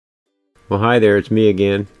Well, hi there, it's me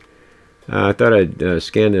again. I thought I'd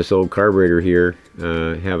scan this old carburetor here.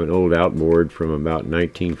 I have an old outboard from about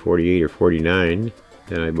 1948 or 49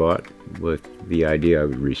 that I bought with the idea I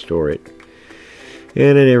would restore it.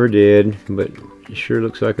 And I never did, but it sure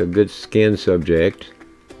looks like a good scan subject.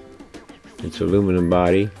 It's aluminum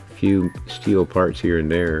body, a few steel parts here and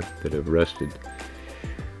there that have rusted.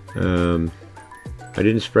 I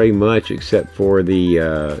didn't spray much except for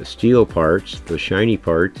the steel parts, the shiny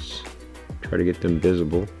parts. Try to get them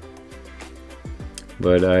visible.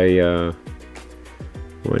 But I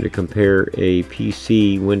wanted to compare a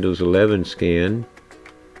PC Windows 11 scan,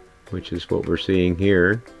 which is what we're seeing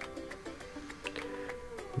here.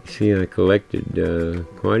 You see, I collected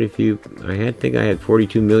quite a few. I think I had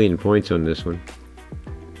 42 million points on this one.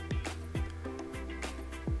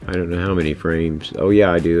 I don't know how many frames. Oh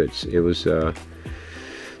yeah, I do. It was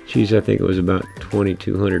geez, I think it was about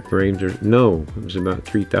 2,200 frames, or no, it was about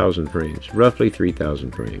 3,000 frames, roughly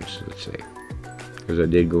 3,000 frames, let's say, because I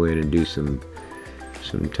did go in and do some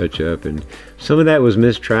touch up, and some of that was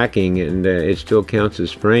mistracking, and it still counts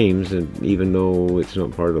as frames, and even though it's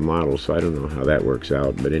not part of the model, so I don't know how that works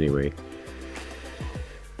out. But anyway,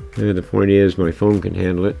 the point is, my phone can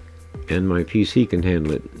handle it, and my PC can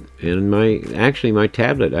handle it, and actually my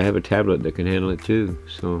tablet, I have a tablet that can handle it too,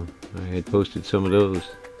 so I had posted some of those.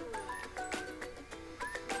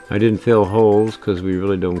 I didn't fill holes because we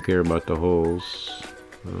really don't care about the holes.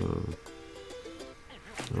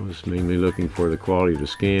 I was mainly looking for the quality of the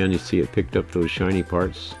scan. You see it picked up those shiny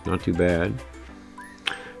parts, not too bad.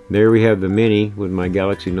 There we have the Mini with my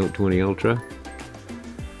Galaxy Note 20 Ultra.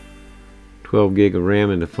 12 gig of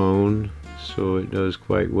RAM in the phone, so it does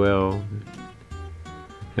quite well.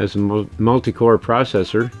 Has a multi-core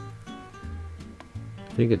processor.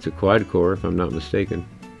 I think it's a quad-core if I'm not mistaken.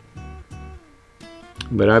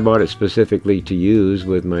 But I bought it specifically to use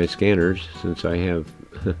with my scanners, since I have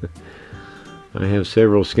I have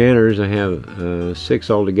several scanners. I have 6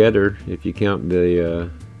 altogether if you count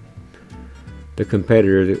the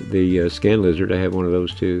competitor, the Scan Lizard. I have one of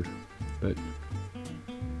those too.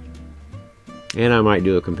 And I might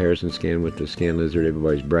do a comparison scan with the Scan Lizard.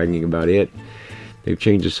 Everybody's bragging about it. They've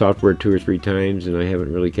changed the software 2 or 3 times, and I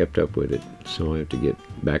haven't really kept up with it, so I have to get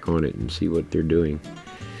back on it and see what they're doing.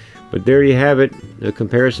 But there you have it, a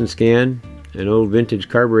comparison scan, an old vintage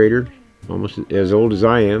carburetor, almost as old as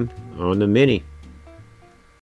I am, on the Mini.